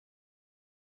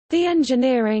The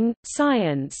Engineering,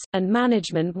 Science, and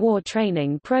Management War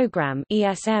Training Program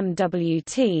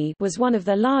 (ESMWT) was one of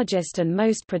the largest and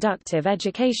most productive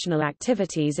educational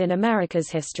activities in America's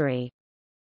history.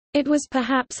 It was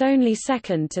perhaps only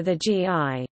second to the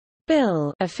G.I.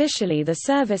 Bill, officially the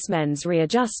Servicemen's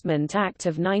Readjustment Act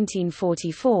of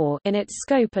 1944, in its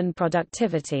scope and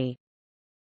productivity.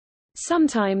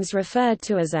 Sometimes referred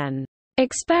to as an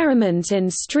experiment in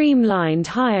streamlined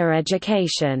higher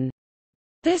education,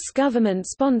 this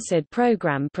government-sponsored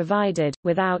program provided,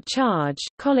 without charge,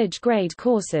 college-grade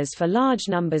courses for large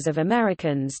numbers of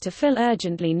Americans to fill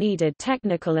urgently needed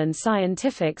technical and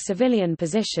scientific civilian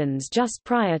positions just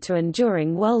prior to and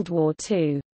during World War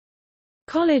II.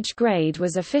 College grade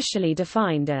was officially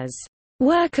defined as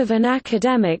work of an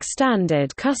academic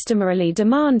standard customarily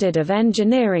demanded of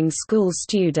engineering school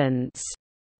students.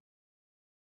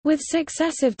 With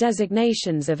successive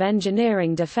designations of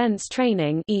Engineering Defense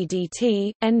Training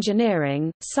 (EDT),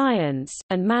 Engineering, Science,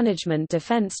 and Management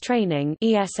Defense Training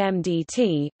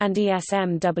 (ESMDT), and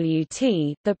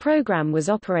ESMWT, the program was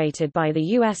operated by the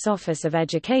U.S. Office of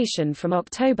Education from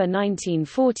October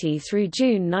 1940 through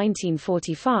June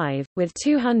 1945, with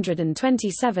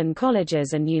 227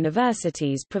 colleges and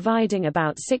universities providing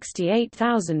about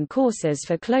 68,000 courses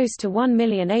for close to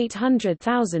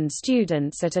 1,800,000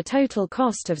 students at a total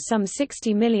cost of some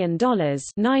 $60 million,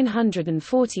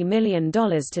 $940 million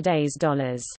today's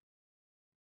dollars.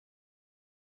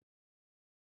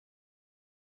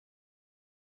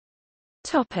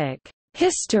 Topic: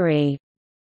 History.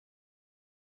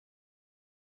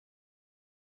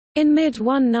 In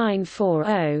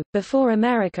mid-1940, before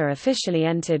America officially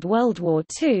entered World War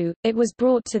II, it was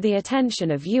brought to the attention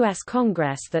of U.S.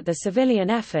 Congress that the civilian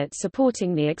effort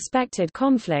supporting the expected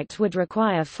conflict would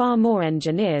require far more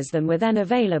engineers than were then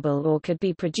available or could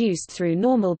be produced through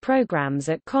normal programs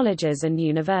at colleges and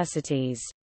universities.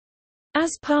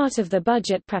 As part of the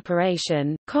budget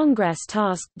preparation, Congress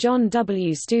tasked John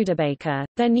W. Studebaker,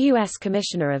 then U.S.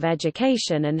 Commissioner of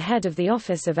Education and head of the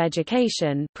Office of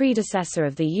Education, predecessor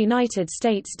of the United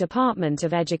States Department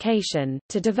of Education,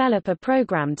 to develop a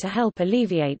program to help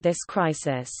alleviate this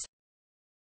crisis.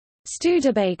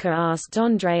 Studebaker asked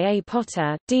Andre A.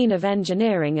 Potter, Dean of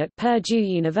Engineering at Purdue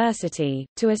University,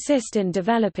 to assist in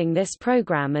developing this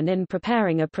program and in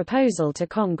preparing a proposal to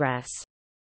Congress.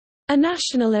 A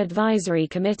National Advisory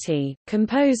Committee,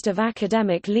 composed of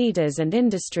academic leaders and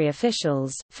industry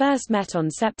officials, first met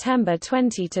on September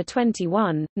 20–21,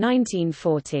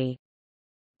 1940.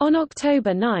 On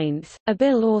October 9, a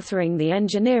bill authoring the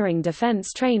Engineering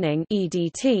Defense Training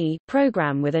 (EDT)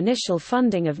 program with initial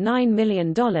funding of $9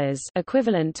 million,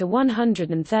 equivalent to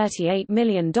 $138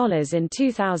 million in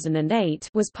 2008,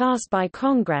 was passed by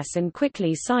Congress and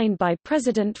quickly signed by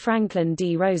President Franklin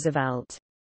D. Roosevelt.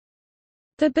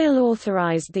 The bill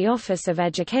authorized the Office of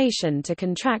Education to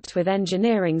contract with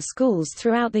engineering schools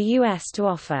throughout the U.S. to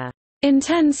offer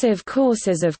intensive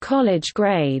courses of college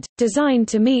grade, designed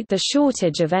to meet the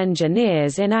shortage of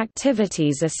engineers in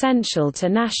activities essential to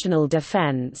national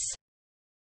defense.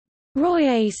 Roy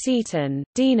A. Seaton,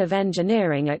 Dean of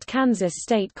Engineering at Kansas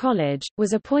State College,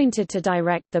 was appointed to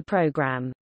direct the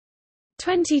program.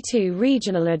 22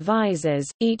 regional advisors,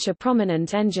 each a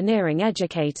prominent engineering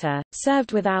educator,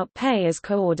 served without pay as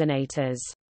coordinators.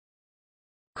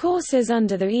 Courses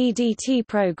under the EDT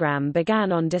program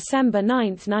began on December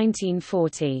 9,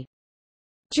 1940.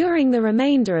 During the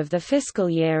remainder of the fiscal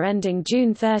year ending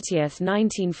June 30,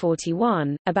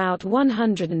 1941, about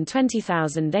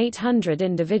 120,800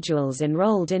 individuals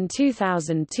enrolled in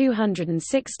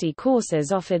 2,260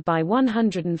 courses offered by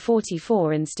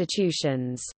 144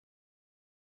 institutions.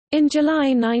 In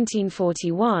July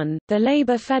 1941, the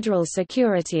Labor Federal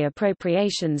Security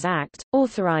Appropriations Act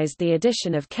authorized the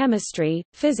addition of chemistry,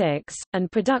 physics, and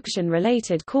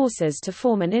production-related courses to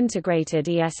form an integrated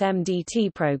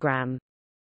ESMDT program.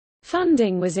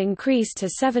 Funding was increased to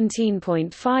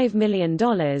 $17.5 million,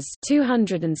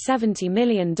 $270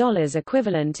 million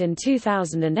equivalent in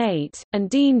 2008, and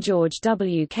Dean George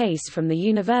W. Case from the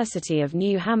University of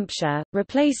New Hampshire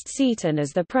replaced Seaton as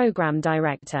the program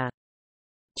director.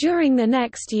 During the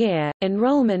next year,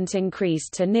 enrollment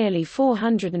increased to nearly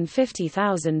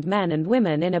 450,000 men and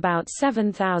women in about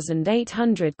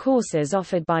 7,800 courses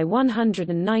offered by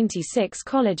 196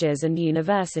 colleges and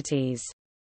universities.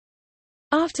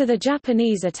 After the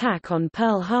Japanese attack on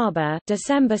Pearl Harbor,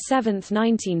 December 7,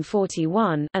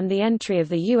 1941, and the entry of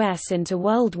the U.S. into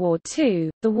World War II,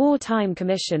 the Wartime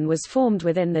Commission was formed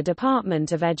within the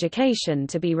Department of Education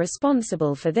to be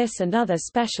responsible for this and other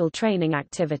special training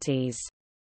activities.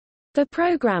 The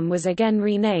program was again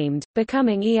renamed,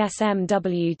 becoming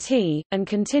ESMWT, and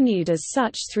continued as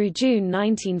such through June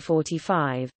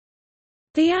 1945.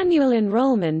 The annual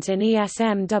enrollment in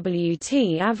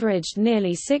ESMWT averaged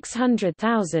nearly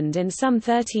 600,000 in some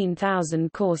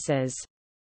 13,000 courses.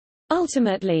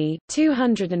 Ultimately,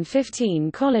 215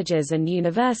 colleges and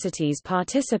universities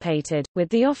participated, with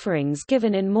the offerings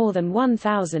given in more than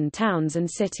 1,000 towns and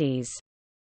cities.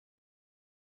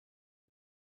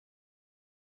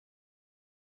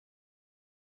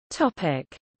 Topic: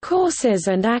 Courses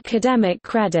and academic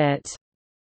credit.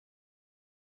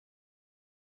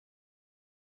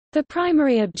 The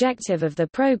primary objective of the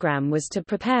program was to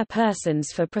prepare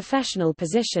persons for professional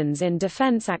positions in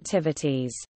defense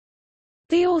activities.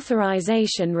 The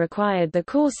authorization required the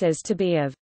courses to be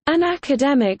of an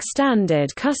academic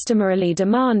standard customarily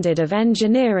demanded of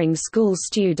engineering school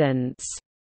students,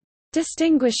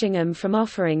 distinguishing them from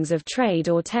offerings of trade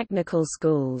or technical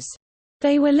schools.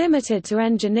 They were limited to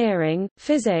engineering,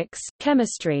 physics,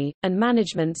 chemistry, and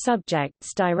management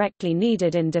subjects directly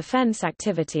needed in defense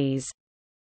activities.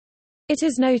 It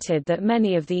is noted that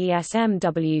many of the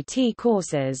ESMWT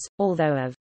courses, although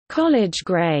of college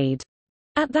grade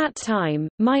at that time,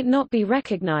 might not be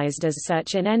recognized as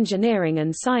such in engineering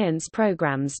and science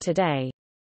programs today.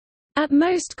 At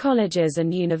most colleges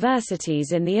and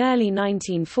universities in the early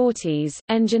 1940s,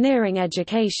 engineering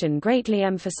education greatly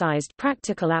emphasized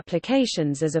practical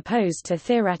applications as opposed to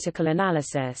theoretical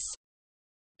analysis.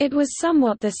 It was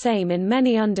somewhat the same in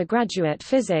many undergraduate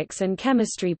physics and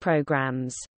chemistry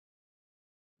programs.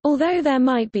 Although there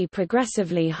might be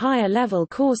progressively higher-level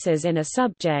courses in a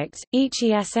subject, each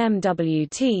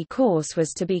ESMWT course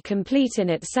was to be complete in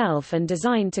itself and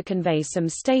designed to convey some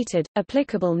stated,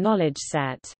 applicable knowledge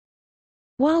set.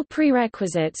 While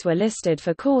prerequisites were listed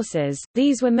for courses,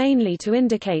 these were mainly to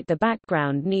indicate the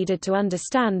background needed to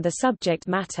understand the subject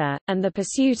matter, and the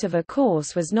pursuit of a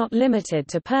course was not limited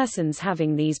to persons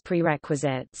having these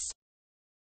prerequisites.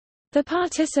 The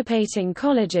participating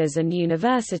colleges and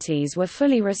universities were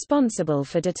fully responsible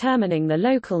for determining the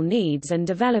local needs and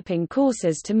developing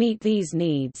courses to meet these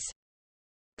needs.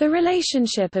 The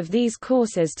relationship of these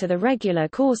courses to the regular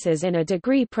courses in a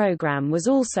degree program was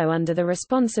also under the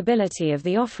responsibility of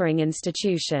the offering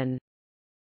institution.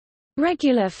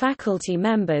 Regular faculty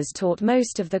members taught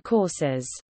most of the courses.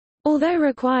 Although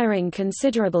requiring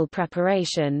considerable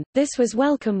preparation, this was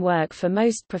welcome work for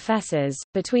most professors.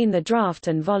 Between the draft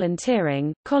and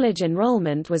volunteering, college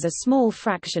enrollment was a small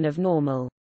fraction of normal.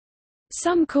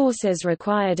 Some courses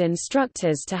required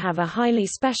instructors to have a highly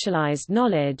specialized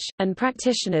knowledge, and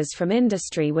practitioners from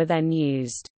industry were then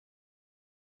used.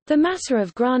 The matter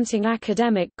of granting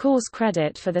academic course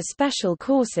credit for the special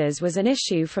courses was an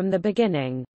issue from the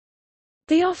beginning.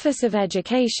 The Office of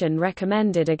Education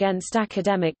recommended against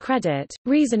academic credit,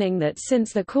 reasoning that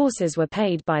since the courses were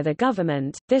paid by the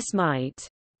government, this might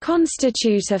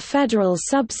constitute a federal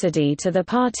subsidy to the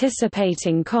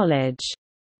participating college,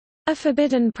 a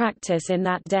forbidden practice in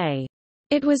that day.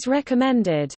 It was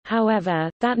recommended, however,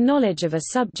 that knowledge of a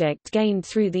subject gained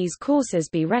through these courses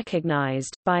be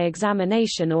recognized, by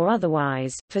examination or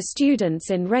otherwise, for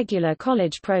students in regular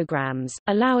college programs,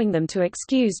 allowing them to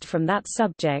excused from that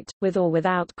subject, with or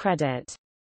without credit.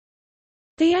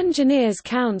 The Engineers'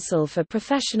 Council for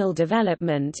Professional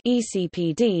Development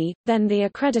 (ECPD), then the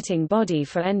accrediting body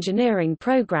for engineering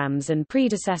programs and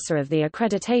predecessor of the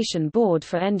Accreditation Board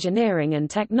for Engineering and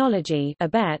Technology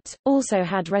 (ABET), also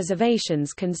had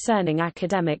reservations concerning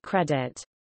academic credit.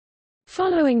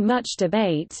 Following much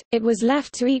debate, it was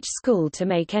left to each school to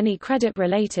make any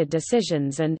credit-related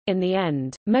decisions and, in the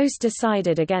end, most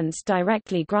decided against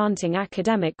directly granting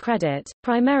academic credit,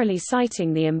 primarily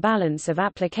citing the imbalance of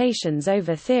applications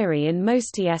over theory in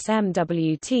most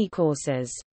ESMWT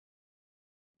courses.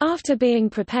 After being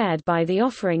prepared by the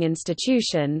offering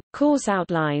institution, course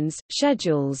outlines,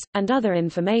 schedules, and other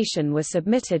information were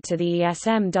submitted to the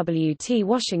ESMWT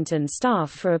Washington staff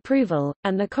for approval,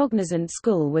 and the cognizant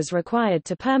school was required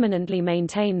to permanently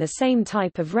maintain the same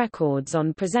type of records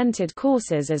on presented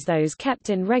courses as those kept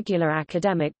in regular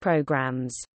academic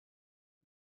programs.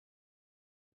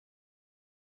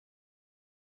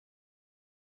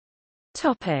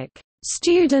 Topic: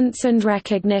 Students and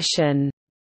recognition.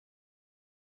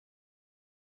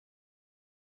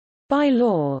 By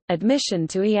law, admission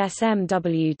to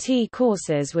ESMWT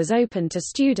courses was open to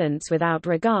students without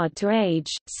regard to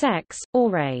age, sex, or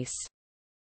race.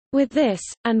 With this,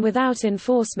 and without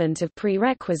enforcement of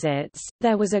prerequisites,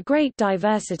 there was a great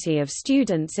diversity of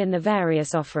students in the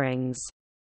various offerings.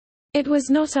 It was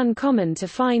not uncommon to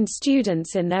find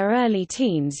students in their early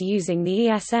teens using the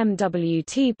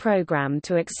ESMWT program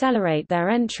to accelerate their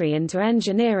entry into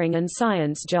engineering and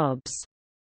science jobs.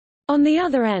 On the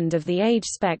other end of the age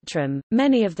spectrum,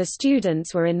 many of the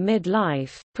students were in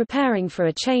mid-life, preparing for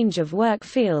a change of work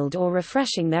field or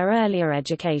refreshing their earlier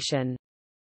education.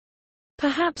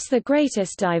 Perhaps the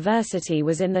greatest diversity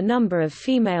was in the number of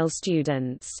female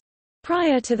students.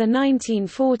 Prior to the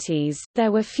 1940s,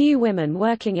 there were few women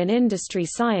working in industry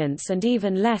science and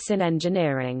even less in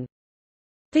engineering.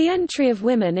 The entry of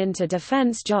women into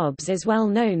defense jobs is well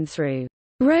known through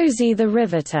Rosie the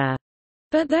Riveter,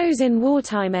 but those in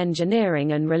wartime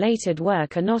engineering and related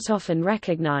work are not often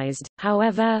recognized.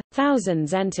 However,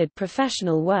 thousands entered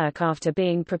professional work after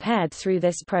being prepared through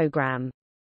this program.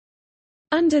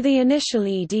 Under the initial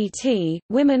EDT,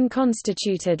 women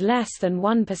constituted less than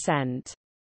 1%.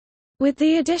 With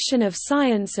the addition of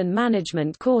science and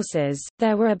management courses,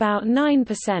 there were about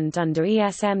 9% under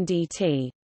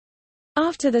ESMDT.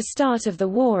 After the start of the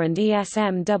war and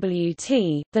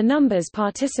ESMWT, the numbers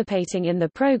participating in the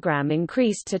program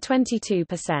increased to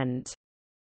 22%.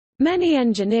 Many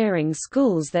engineering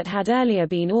schools that had earlier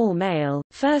been all-male,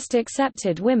 first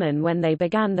accepted women when they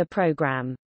began the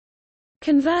program.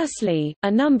 Conversely,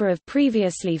 a number of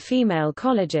previously female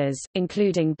colleges,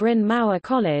 including Bryn Mawr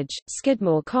College,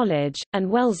 Skidmore College, and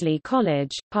Wellesley College,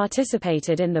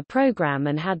 participated in the program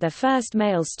and had their first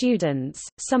male students.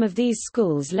 Some of these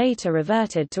schools later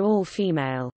reverted to all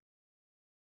female.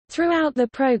 Throughout the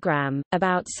program,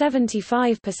 about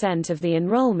 75% of the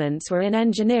enrollments were in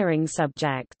engineering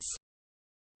subjects.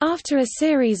 After a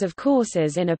series of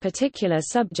courses in a particular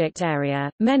subject area,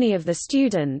 many of the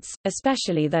students,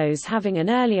 especially those having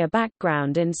an earlier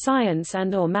background in science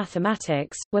and/or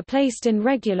mathematics, were placed in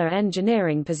regular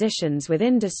engineering positions with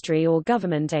industry or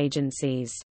government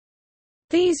agencies.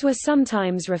 These were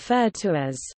sometimes referred to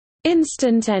as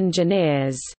instant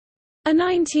engineers. A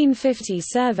 1950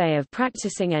 survey of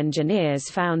practicing engineers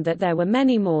found that there were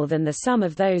many more than the sum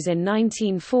of those in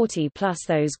 1940 plus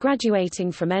those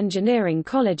graduating from engineering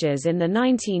colleges in the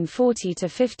 1940 to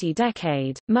 50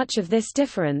 decade. Much of this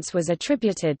difference was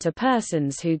attributed to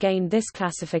persons who gained this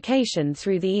classification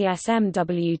through the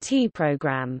ESMWT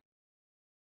program.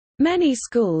 Many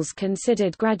schools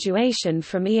considered graduation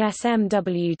from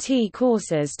ESMWT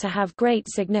courses to have great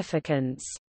significance.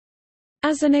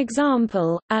 As an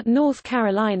example, at North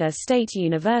Carolina State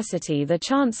University the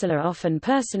chancellor often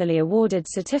personally awarded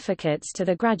certificates to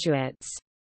the graduates.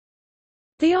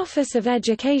 The Office of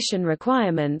Education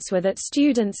requirements were that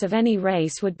students of any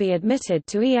race would be admitted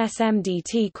to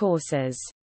ESMDT courses.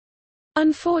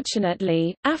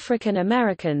 Unfortunately, African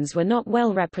Americans were not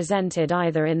well represented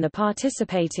either in the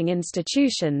participating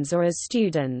institutions or as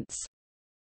students.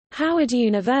 Howard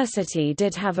University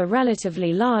did have a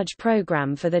relatively large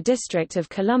program for the District of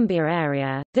Columbia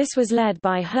area. This was led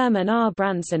by Herman R.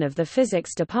 Branson of the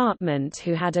Physics Department,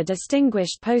 who had a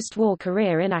distinguished post-war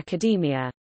career in academia.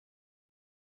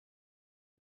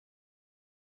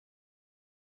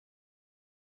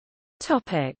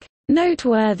 Topic: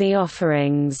 Noteworthy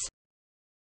offerings.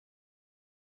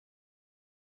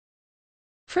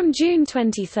 From June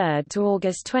 23 to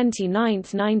August 29,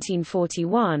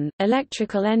 1941,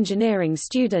 electrical engineering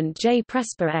student J.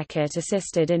 Presper Eckert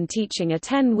assisted in teaching a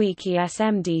 10-week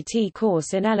ESMDT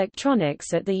course in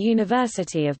electronics at the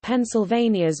University of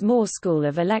Pennsylvania's Moore School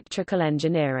of Electrical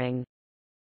Engineering.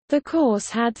 The course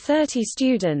had 30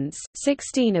 students,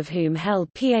 16 of whom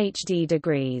held PhD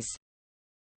degrees.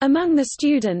 Among the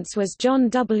students was John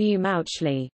W.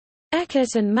 Mauchley.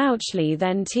 Eckert and Mauchley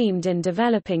then teamed in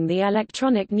developing the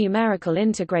Electronic Numerical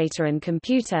Integrator and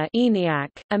Computer (ENIAC),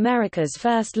 America's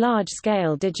first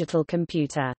large-scale digital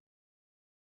computer.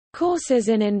 Courses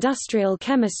in industrial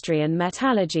chemistry and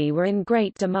metallurgy were in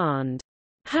great demand.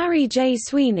 Harry J.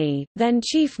 Sweeney, then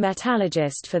chief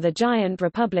metallurgist for the giant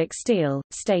Republic Steel,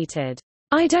 stated,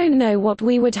 "I don't know what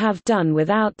we would have done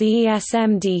without the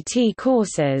ESMDT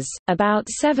courses. About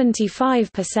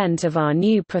 75% of our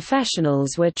new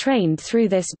professionals were trained through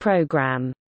this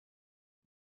program."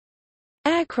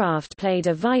 Aircraft played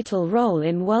a vital role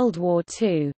in World War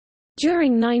II.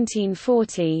 During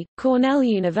 1940, Cornell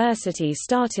University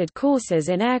started courses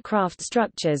in aircraft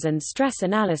structures and stress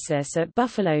analysis at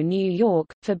Buffalo, New York,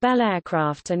 for Bell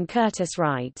Aircraft and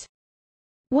Curtiss-Wright.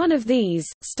 One of these,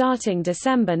 starting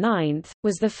December 9,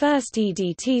 was the first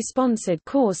EDT-sponsored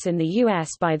course in the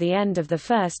U.S. By the end of the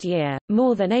first year,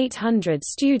 more than 800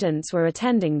 students were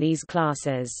attending these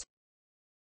classes.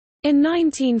 In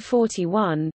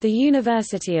 1941, the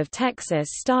University of Texas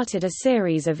started a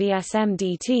series of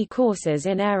ESMDT courses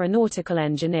in aeronautical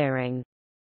engineering.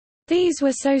 These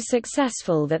were so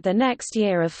successful that the next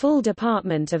year a full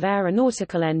Department of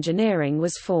Aeronautical Engineering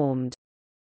was formed.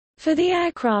 For the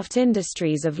aircraft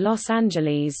industries of Los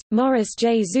Angeles, Morris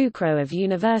J. Zucrow of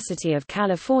University of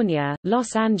California,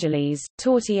 Los Angeles,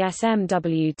 taught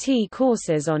ESMWT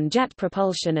courses on jet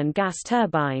propulsion and gas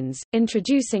turbines,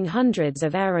 introducing hundreds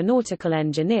of aeronautical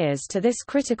engineers to this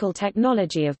critical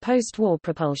technology of post-war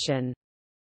propulsion.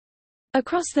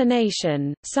 Across the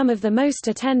nation, some of the most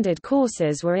attended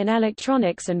courses were in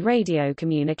electronics and radio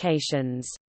communications.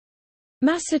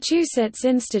 Massachusetts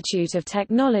Institute of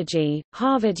Technology,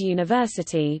 Harvard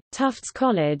University, Tufts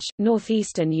College,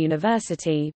 Northeastern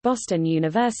University, Boston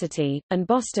University, and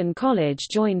Boston College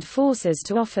joined forces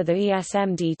to offer the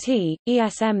ESMDT,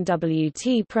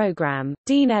 ESMWT program.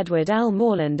 Dean Edward L.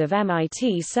 Moreland of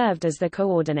MIT served as the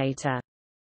coordinator.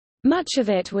 Much of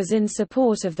it was in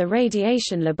support of the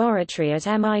radiation laboratory at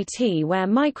MIT, where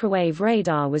microwave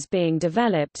radar was being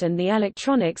developed, and the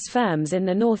electronics firms in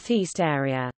the Northeast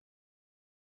area.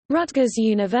 Rutgers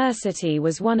University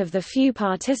was one of the few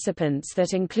participants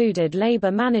that included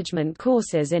labor management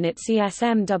courses in its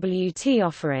ESMWT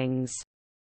offerings.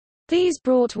 These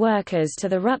brought workers to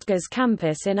the Rutgers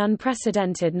campus in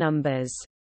unprecedented numbers.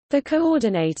 The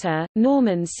coordinator,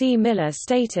 Norman C. Miller,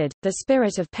 stated, "The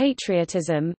spirit of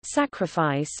patriotism,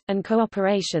 sacrifice, and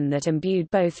cooperation that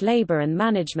imbued both labor and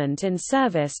management in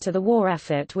service to the war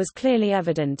effort was clearly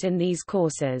evident in these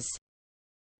courses."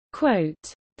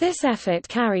 Quote, "This effort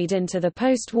carried into the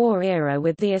post-war era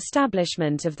with the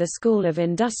establishment of the School of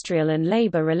Industrial and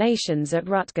Labor Relations at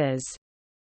Rutgers.